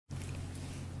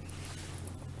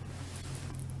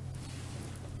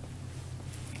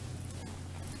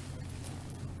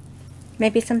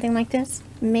Maybe something like this,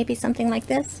 maybe something like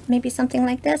this, maybe something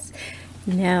like this.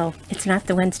 No, it's not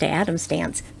the Wednesday Addams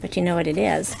dance, but you know what it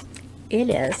is? It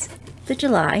is the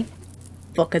July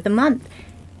Book of the Month.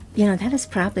 You know, that is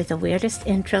probably the weirdest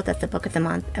intro that the Book of the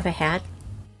Month ever had.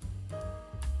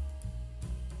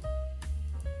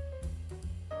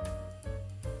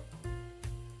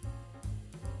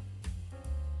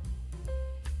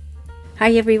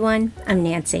 Hi everyone, I'm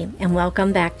Nancy and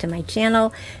welcome back to my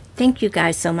channel. Thank you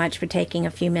guys so much for taking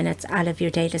a few minutes out of your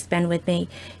day to spend with me.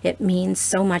 It means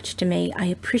so much to me. I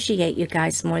appreciate you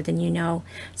guys more than you know.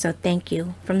 So thank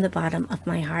you from the bottom of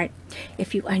my heart.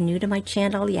 If you are new to my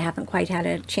channel, you haven't quite had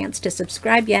a chance to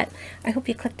subscribe yet, I hope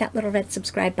you click that little red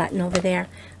subscribe button over there.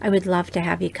 I would love to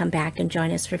have you come back and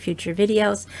join us for future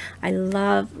videos. I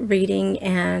love reading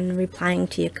and replying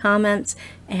to your comments,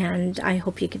 and I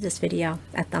hope you give this video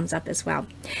a thumbs up as well.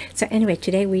 So anyway,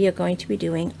 today we are going to be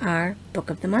doing our Book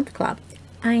of the Month Club.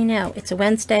 I know it's a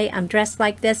Wednesday, I'm dressed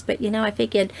like this, but you know, I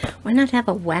figured why not have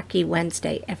a wacky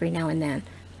Wednesday every now and then?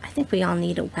 I think we all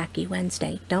need a wacky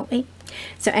Wednesday, don't we?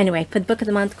 So anyway, for the Book of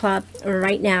the Month Club,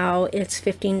 right now it's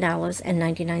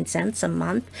 $15.99 a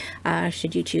month.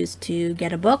 Should you choose to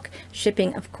get a book,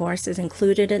 shipping of course is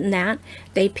included in that.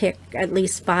 They pick at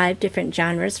least 5 different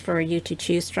genres for you to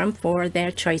choose from for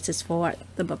their choices for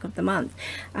the Book of the Month.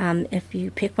 If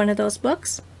you pick one of those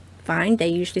books, fine. They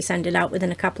usually send it out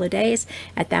within a couple of days.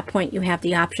 At that point you have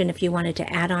the option, if you wanted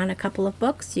to add on a couple of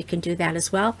books, you can do that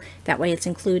as well. That way it's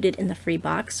included in the free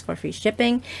box for free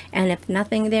shipping. And if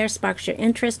nothing there sparks your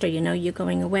interest, or you know you're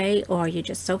going away, or you're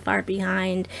just so far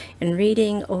behind in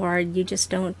reading, or you just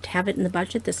don't have it in the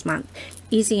budget this month,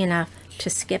 easy enough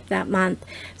to skip that month.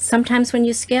 Sometimes when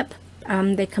you skip,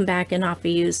 they come back and offer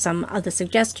you some other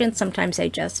suggestions. Sometimes they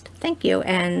just thank you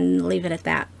and leave it at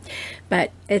that.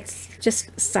 But it's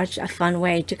just such a fun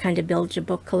way to kind of build your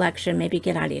book collection, maybe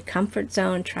get out of your comfort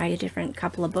zone, try a different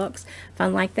couple of books,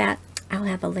 fun like that. I'll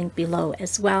have a link below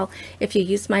as well. If you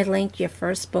use my link, your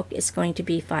first book is going to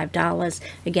be $5.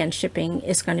 Again, shipping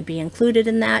is going to be included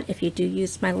in that. If you do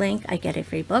use my link, I get a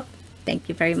free book. Thank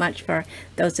you very much for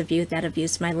those of you that have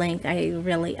used my link. I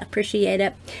really appreciate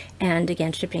it. And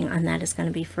again, shipping on that is going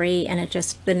to be free. And it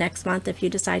just, the next month, if you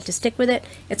decide to stick with it,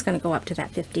 it's going to go up to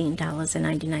that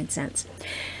 $15.99.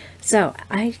 So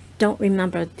I don't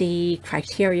remember the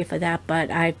criteria for that,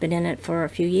 but I've been in it for a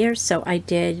few years. So I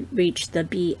did reach the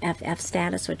BFF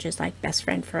status, which is like best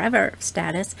friend forever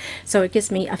status. So it gives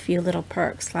me a few little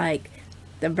perks, like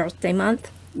the birthday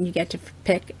month, you get to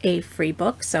pick a free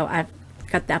book. So I've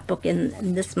got that book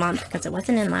in this month because it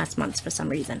wasn't in last month's for some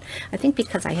reason. I think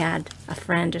because I had a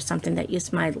friend or something that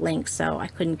used my link, so I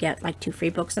couldn't get like 2 free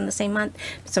books in the same month.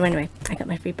 So anyway, I got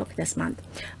my free book this month.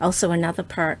 Also, another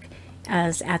perk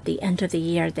is at the end of the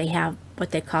year they have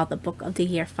what they call the Book of the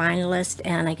Year finalist,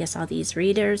 and I guess all these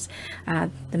readers,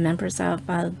 the members of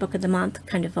Book of the Month,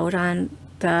 kind of vote on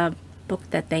the book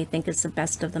that they think is the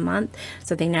best of the month.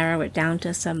 So they narrow it down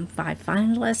to some 5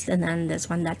 finalists, and then there's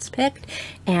one that's picked.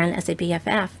 And as a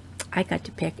BFF, I got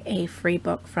to pick a free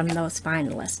book from those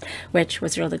finalists, which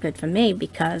was really good for me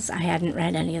because I hadn't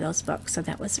read any of those books, so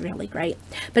that was really great.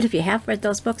 But if you have read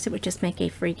those books, it would just make a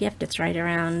free gift. It's right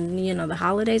around, you know, the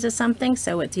holidays or something,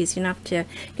 so it's easy enough to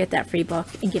get that free book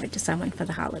and give it to someone for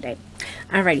the holiday.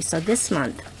 Alrighty, so this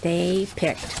month they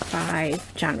picked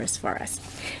 5 genres for us.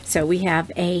 So we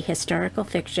have a historical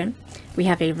fiction, we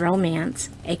have a romance,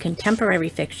 a contemporary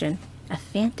fiction, a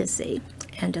fantasy,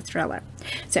 and a thriller.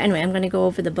 So anyway, I'm going to go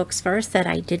over the books first that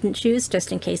I didn't choose,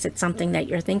 just in case it's something that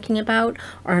you're thinking about,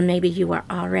 or maybe you are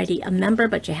already a member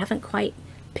but you haven't quite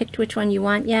picked which one you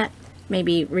want yet.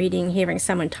 Maybe hearing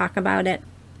someone talk about it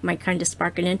might kind of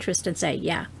spark an interest and say,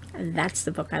 yeah, that's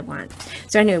the book I want.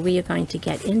 So anyway, we are going to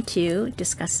get into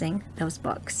discussing those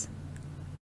books.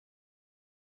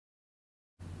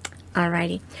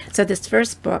 Alrighty, so this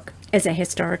first book is a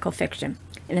historical fiction,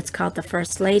 and it's called The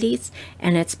First Ladies,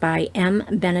 and it's by M.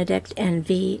 Benedict and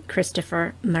V.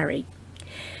 Christopher Murray.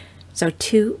 So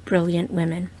 2 brilliant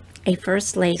women, a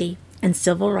first lady and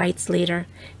civil rights leader,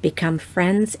 become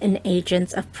friends and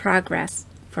agents of progress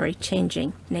for a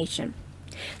changing nation.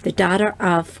 The daughter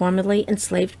of formerly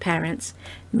enslaved parents,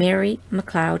 Mary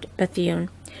McLeod Bethune,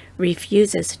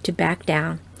 refuses to back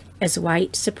down as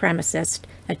white supremacists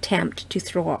attempt to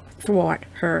thwart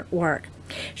her work.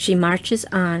 She marches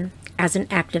on as an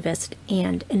activist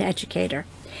and an educator,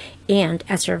 and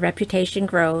as her reputation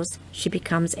grows, she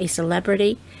becomes a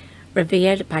celebrity,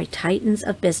 revered by titans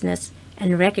of business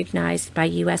and recognized by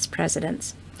U.S.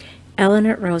 presidents.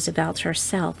 Eleanor Roosevelt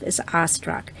herself is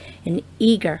awestruck and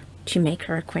eager to make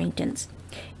her acquaintance.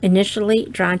 Initially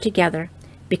drawn together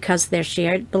because their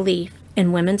shared belief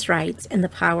in women's rights and the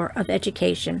power of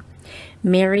education,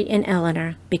 Mary and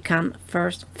Eleanor become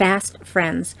fast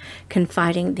friends,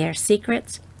 confiding their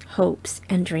secrets, hopes,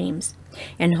 and dreams,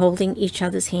 and holding each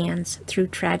other's hands through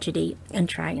tragedy and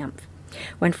triumph.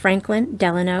 When Franklin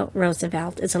Delano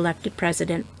Roosevelt is elected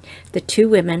president, the two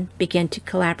women begin to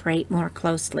collaborate more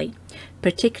closely,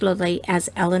 particularly as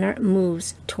Eleanor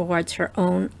moves towards her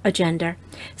own agenda,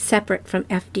 separate from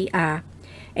FDR,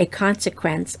 a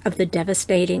consequence of the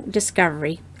devastating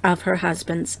discovery of her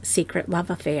husband's secret love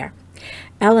affair.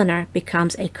 Eleanor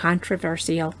becomes a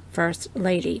controversial First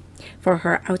Lady for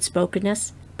her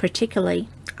outspokenness, particularly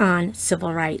on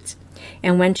civil rights,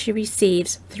 and when she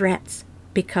receives threats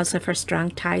because of her strong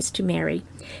ties to Mary,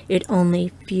 it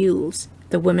only fuels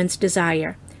the women's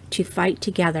desire to fight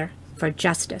together for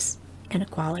justice and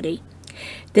equality.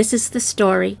 This is the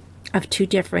story of two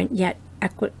different yet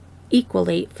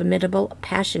equally formidable,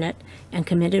 passionate, and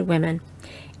committed women,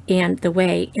 and the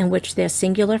way in which their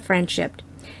singular friendship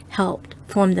helped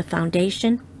form the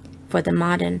foundation for the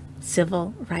modern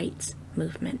civil rights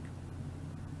movement.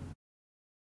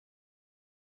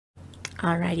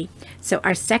 Alrighty, so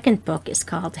our second book is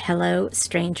called Hello,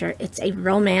 Stranger. It's a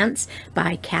romance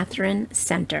by Catherine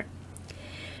Center.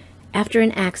 After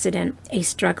an accident, a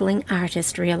struggling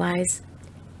artist realizes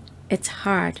it's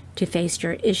hard to face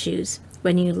your issues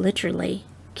when you literally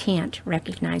can't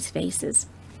recognize faces.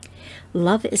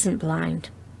 Love isn't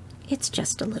blind, it's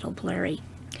just a little blurry.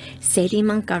 Sadie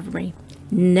Montgomery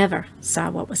never saw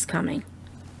what was coming,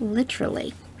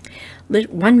 literally.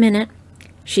 1 minute,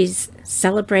 she's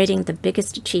celebrating the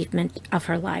biggest achievement of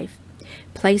her life,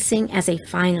 placing as a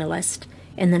finalist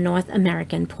in the North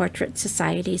American Portrait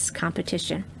Society's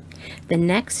competition. The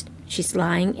next, she's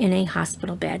lying in a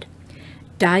hospital bed,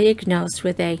 diagnosed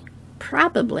with a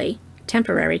probably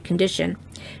temporary condition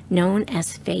known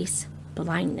as face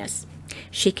blindness.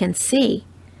 She can see,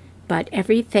 but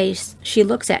every face she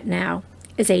looks at now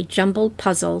is a jumbled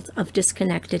puzzle of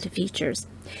disconnected features.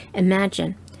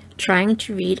 Imagine trying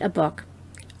to read a book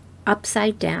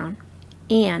upside down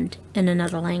and in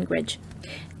another language.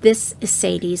 This is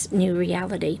Sadie's new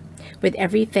reality, with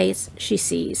every face she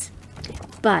sees.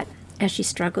 But as she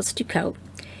struggles to cope,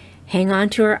 hang on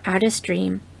to her artist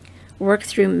dream, work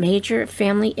through major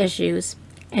family issues,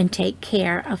 and take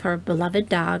care of her beloved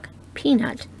dog,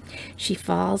 Peanut, she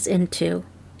falls into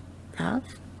love,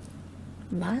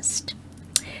 lust,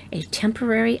 a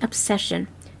temporary obsession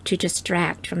to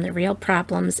distract from the real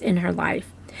problems in her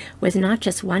life, with not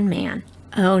just one man,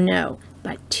 oh no,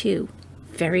 but two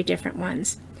very different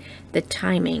ones. The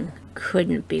timing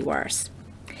couldn't be worse.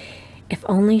 If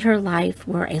only her life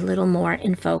were a little more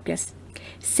in focus.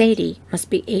 Sadie must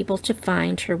be able to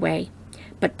find her way,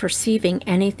 but perceiving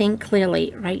anything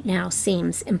clearly right now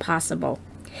seems impossible,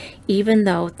 even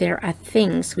though there are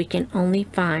things we can only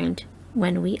find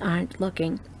when we aren't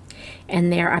looking.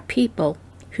 And there are people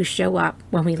who show up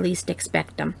when we least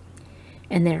expect them.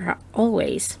 And there are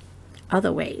always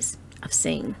other ways of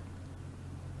seeing.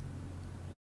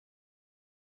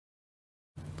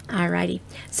 Alrighty,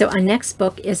 so our next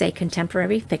book is a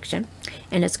contemporary fiction,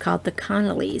 and it's called The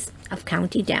Connellys of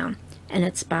County Down, and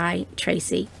it's by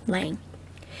Tracy Lang.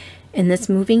 In this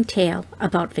moving tale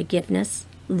about forgiveness,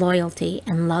 loyalty,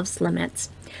 and love's limits,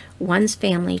 one's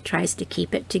family tries to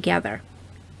keep it together.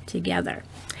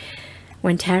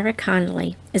 When Tara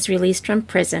Connelly is released from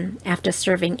prison after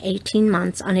serving 18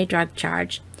 months on a drug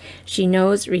charge, she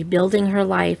knows rebuilding her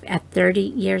life at 30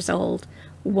 years old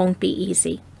won't be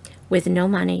easy. With no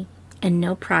money and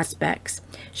no prospects,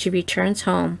 she returns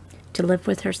home to live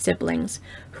with her siblings,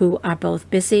 who are both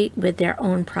busy with their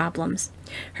own problems.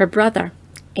 Her brother,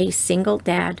 a single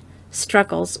dad,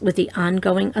 struggles with the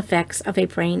ongoing effects of a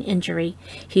brain injury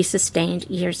he sustained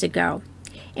years ago,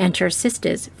 and her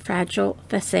sister's fragile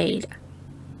facade,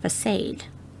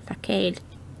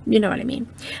 you know what I mean,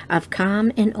 of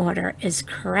calm and order is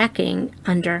cracking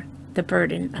under the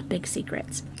burden of big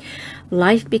secrets.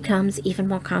 Life becomes even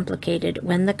more complicated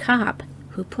when the cop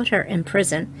who put her in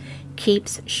prison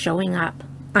keeps showing up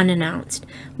unannounced,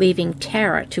 leaving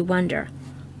Tara to wonder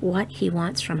what he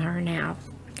wants from her now.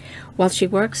 While she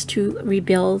works to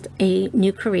rebuild a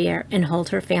new career and hold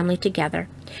her family together,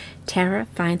 Tara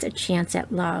finds a chance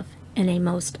at love in a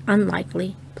most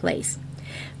unlikely place.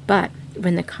 But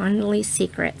when the Connelly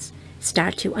secrets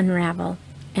start to unravel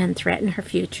and threaten her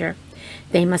future,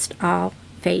 they must all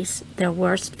face their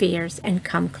worst fears and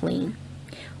come clean,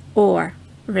 or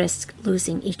risk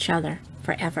losing each other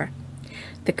forever.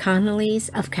 The Connellys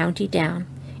of County Down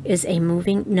is a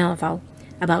moving novel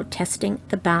about testing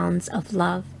the bounds of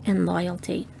love and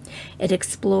loyalty. It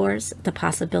explores the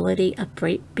possibility of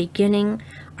beginning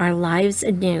our lives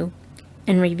anew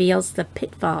and reveals the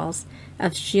pitfalls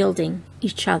of shielding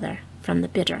each other from the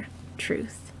bitter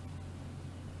truth.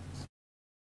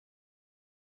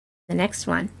 The next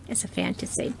one is a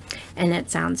fantasy, and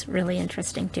it sounds really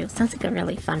interesting too. Sounds like a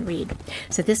really fun read.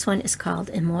 So this one is called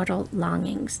Immortal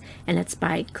Longings, and it's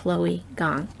by Chloe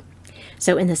Gong.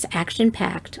 So in this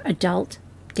action-packed adult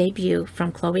debut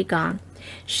from Chloe Gong,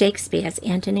 Shakespeare's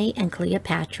Antony and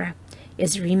Cleopatra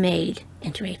is remade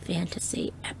into a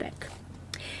fantasy epic.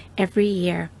 Every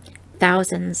year,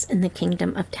 thousands in the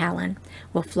kingdom of Talon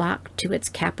will flock to its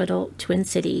capital twin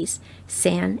cities,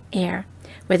 San Air,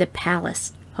 where the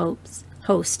palace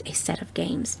host a set of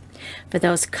games for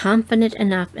those confident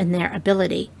enough in their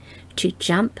ability to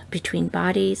jump between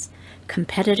bodies.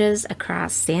 Competitors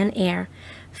across San Air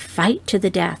fight to the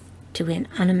death to win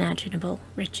unimaginable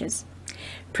riches.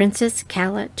 Princess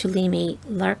Calla Tulimi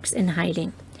lurks in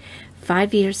hiding.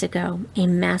 5 years ago, a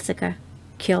massacre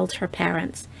killed her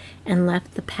parents and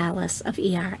left the palace of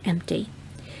Er empty,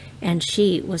 and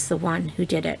she was the one who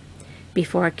did it.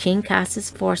 Before King Khas's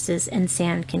forces in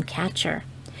San can catch her,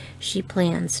 she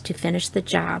plans to finish the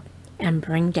job and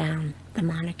bring down the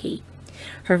monarchy.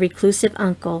 Her reclusive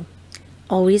uncle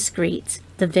always greets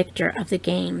the victor of the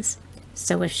games,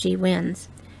 so if she wins,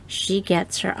 she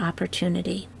gets her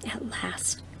opportunity at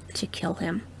last to kill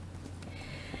him.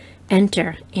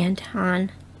 Enter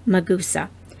Anton Magusa,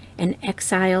 an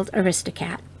exiled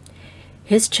aristocrat.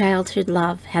 His childhood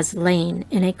love has lain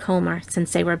in a coma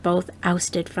since they were both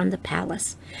ousted from the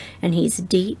palace, and he's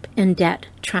deep in debt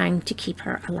trying to keep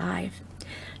her alive.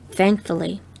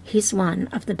 Thankfully, he's one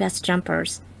of the best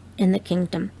jumpers in the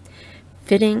kingdom,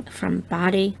 flitting from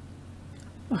body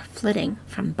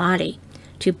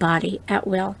to body at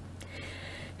will.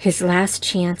 His last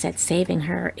chance at saving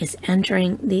her is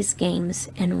entering these games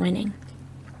and winning.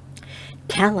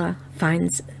 Calla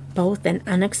finds both an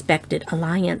unexpected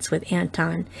alliance with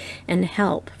Anton and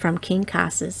help from King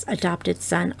Khas's adopted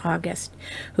son August,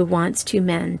 who wants to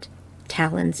mend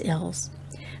Talon's ills.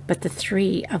 But the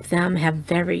three of them have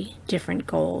very different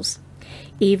goals.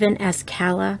 Even as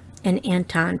Calla and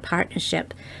Anton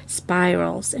partnership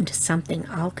spirals into something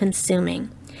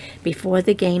all-consuming, before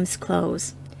the games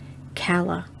close,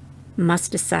 Calla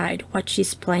must decide what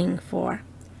she's playing for,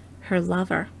 her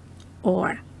lover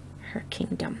or her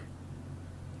kingdom.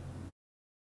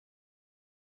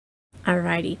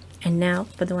 Alrighty, and now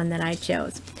for the one that I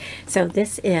chose. So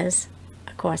this is,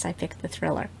 of course, I picked the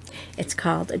thriller. It's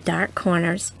called Dark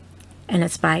Corners, and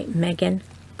it's by Megan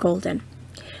Golden.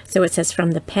 So it says,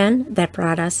 from the pen that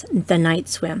brought us The Night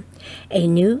Swim, a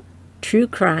new true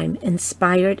crime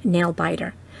inspired nail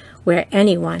biter where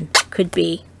anyone could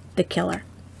be the killer.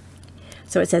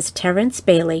 So it says, Terrence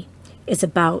Bailey is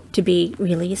about to be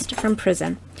released from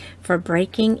prison for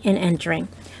breaking and entering,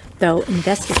 though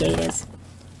investigators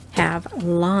have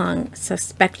long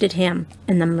suspected him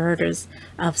in the murders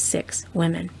of 6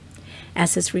 women.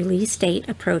 As his release date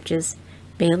approaches,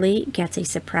 Bailey gets a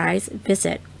surprise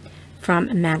visit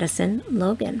from Madison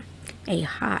Logan, a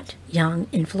hot young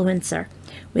influencer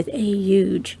with a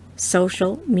huge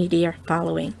social media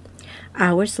following.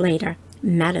 Hours later,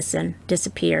 Madison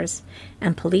disappears,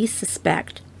 and police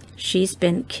suspect she's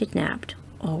been kidnapped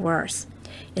or worse.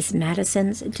 Is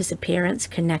Madison's disappearance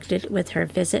connected with her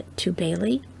visit to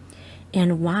Bailey?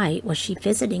 And why was she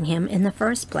visiting him in the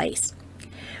first place?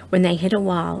 When they hit a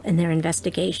wall in their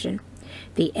investigation,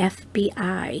 the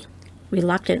FBI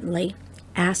reluctantly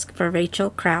asked for Rachel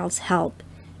Crowell's help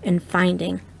in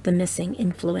finding the missing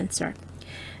influencer.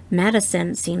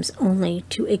 Madison seems only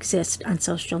to exist on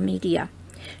social media.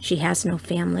 She has no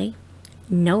family,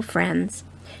 no friends,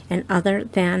 and other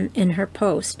than in her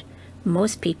post,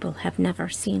 most people have never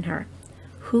seen her.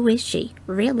 Who is she,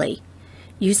 really?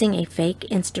 Using a fake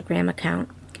Instagram account,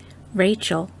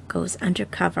 Rachel goes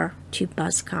undercover to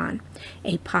BuzzCon,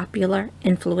 a popular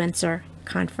influencer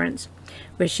conference,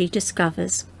 where she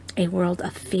discovers a world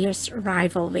of fierce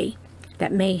rivalry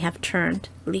that may have turned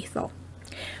lethal.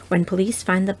 When police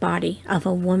find the body of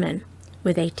a woman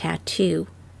with a tattoo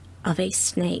of a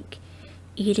snake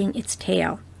eating its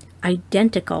tail,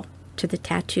 identical to the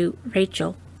tattoo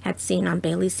Rachel had seen on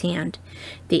Bailey's hand,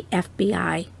 the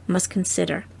FBI must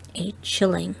consider a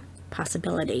chilling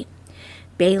possibility.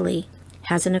 Bailey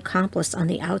has an accomplice on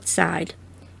the outside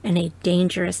and a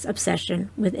dangerous obsession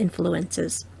with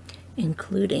influences,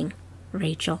 including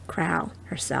Rachel Crowell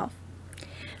herself.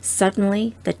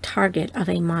 Suddenly, the target of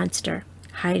a monster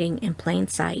hiding in plain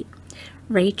sight,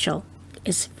 Rachel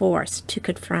is forced to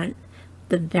confront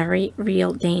the very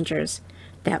real dangers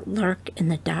that lurk in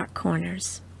the dark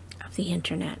corners of the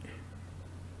internet.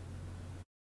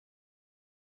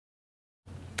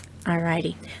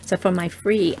 Alrighty, so for my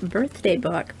free birthday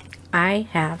book, I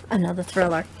have another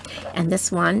thriller, and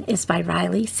this one is by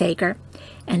Riley Sager,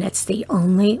 and it's the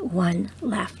only one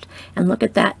left. And look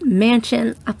at that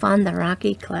mansion up on the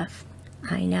rocky cliff.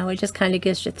 I know, it just kind of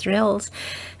gives you thrills.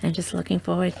 I'm just looking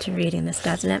forward to reading this,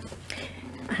 doesn't it?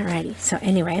 Alrighty, so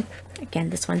anyway, again,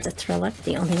 this one's a thriller,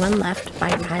 the only one left,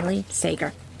 by Riley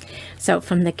Sager. So,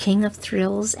 from the king of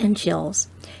thrills and chills,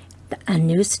 a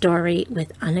new story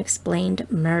with unexplained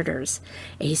murders,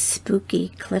 a spooky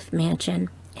cliff mansion,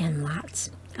 and lots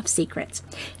of secrets.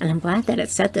 And I'm glad that it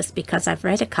said this, because I've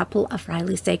read a couple of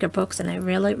Riley Sager books and I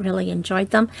really enjoyed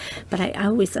them, but I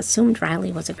always assumed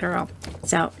Riley was a girl.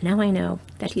 So now I know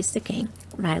that he's the king.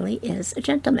 Riley is a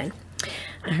gentleman.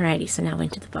 Alrighty, so now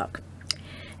into the book.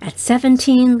 At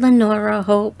 17, Lenora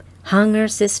Hope hung her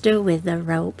sister with a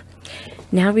rope.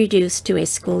 Now reduced to a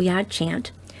schoolyard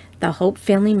chant, the Hope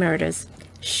family murders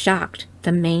shocked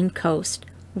the Maine coast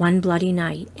one bloody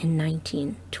night in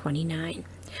 1929.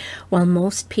 While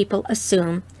most people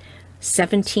assume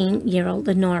 17-year-old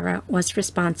Lenora was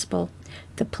responsible,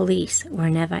 the police were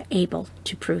never able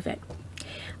to prove it.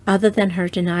 Other than her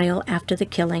denial after the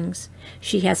killings,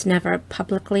 she has never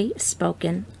publicly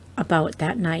spoken about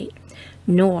that night,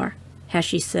 nor has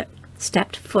she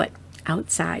stepped foot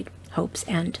outside Hope's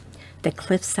End, the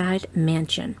cliffside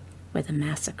mansion where the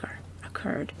massacre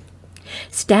occurred.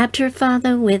 Stabbed her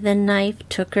father with a knife,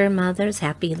 took her mother's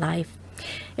happy life.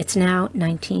 It's now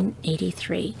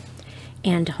 1983,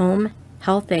 and home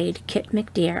health aide Kit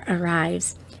McDear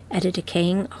arrives at a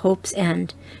decaying Hope's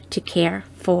End to care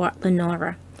for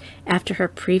Lenora after her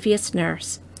previous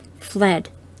nurse fled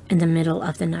in the middle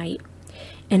of the night.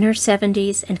 In her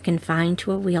 70s and confined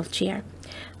to a wheelchair,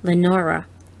 Lenora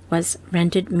was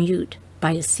rendered mute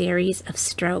by a series of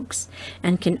strokes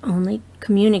and can only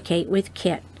communicate with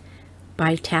Kit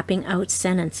by tapping out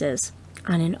sentences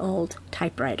on an old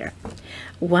typewriter.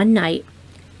 One night,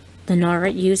 Lenora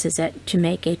uses it to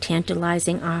make a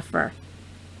tantalizing offer.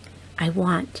 "I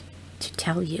want to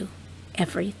tell you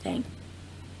everything."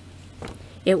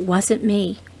 "It wasn't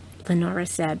me," Lenora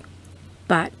said,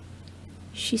 but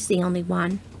she's the only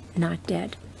one not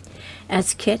dead.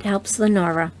 As Kit helps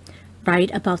Lenora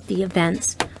write about the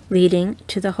events leading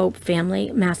to the Hope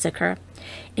family massacre,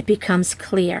 it becomes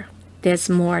clear there's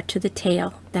more to the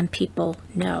tale than people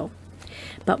know.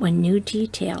 But when new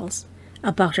details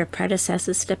about her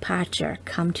predecessor's departure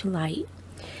come to light,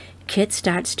 Kit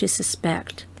starts to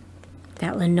suspect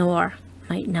that Lenore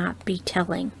might not be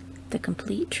telling the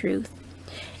complete truth,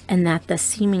 and that the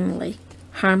seemingly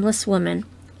harmless woman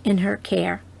in her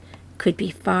care could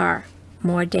be far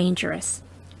more dangerous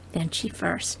than she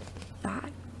first thought.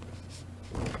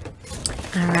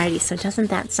 Alrighty, so doesn't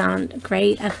that sound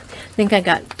great? I think I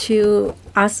got 2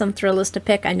 awesome thrillers to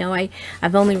pick. I know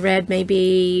I've only read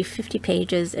maybe 50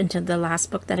 pages into the last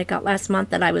book that I got last month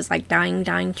that I was like dying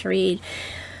to read.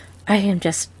 I am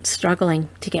just struggling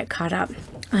to get caught up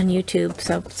on YouTube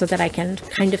so that I can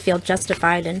kind of feel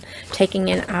justified in taking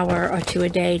an hour or 2 a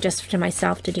day just to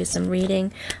myself to do some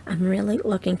reading. I'm really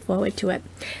looking forward to it.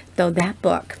 Though that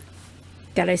book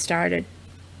that I started,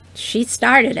 she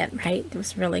started it, right? It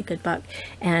was a really good book.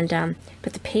 And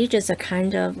but the pages are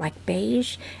kind of like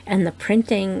beige and the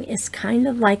printing is kind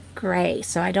of like gray.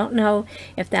 So I don't know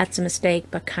if that's a mistake,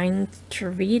 but kind to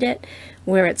read it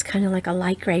where it's kind of like a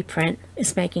light gray print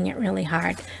is making it really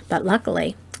hard. But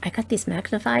luckily, I got these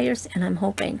magnifiers and I'm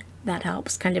hoping that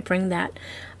helps kind of bring that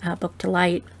book to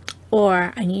light.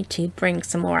 Or I need to bring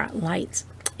some more lights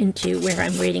into where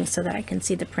I'm reading so that I can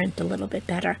see the print a little bit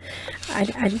better. I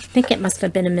think it must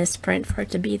have been a misprint for it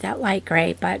to be that light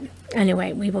gray, but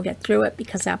anyway, we will get through it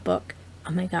because that book, oh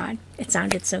my God, it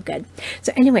sounded so good.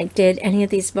 So anyway, did any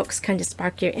of these books kind of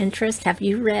spark your interest? Have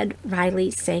you read Riley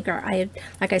Sager?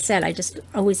 Like I said, I just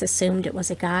always assumed it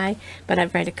was a guy, but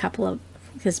I've read a couple of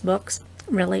his books.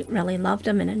 Really loved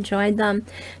them and enjoyed them.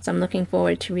 So I'm looking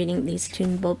forward to reading these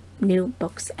 2 new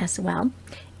books as well.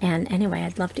 And anyway,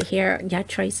 I'd love to hear your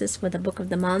choices for the book of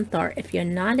the month, or if you're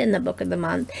not in the book of the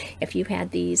month, if you had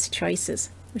these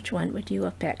choices, which one would you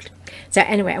have picked? So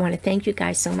anyway, I want to thank you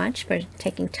guys so much for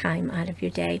taking time out of your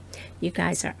day. You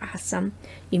guys are awesome.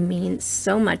 You mean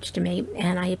so much to me,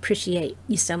 and I appreciate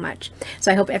you so much.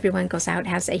 So I hope everyone goes out,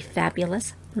 has a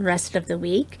fabulous rest of the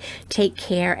week. Take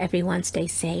care, everyone. Stay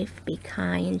safe, be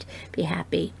kind, be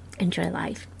happy, enjoy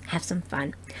life, have some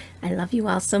fun. I love you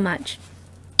all so much.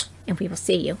 And we will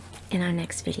see you in our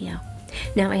next video.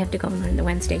 Now I have to go and learn the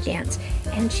Wednesday dance.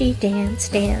 And she dance.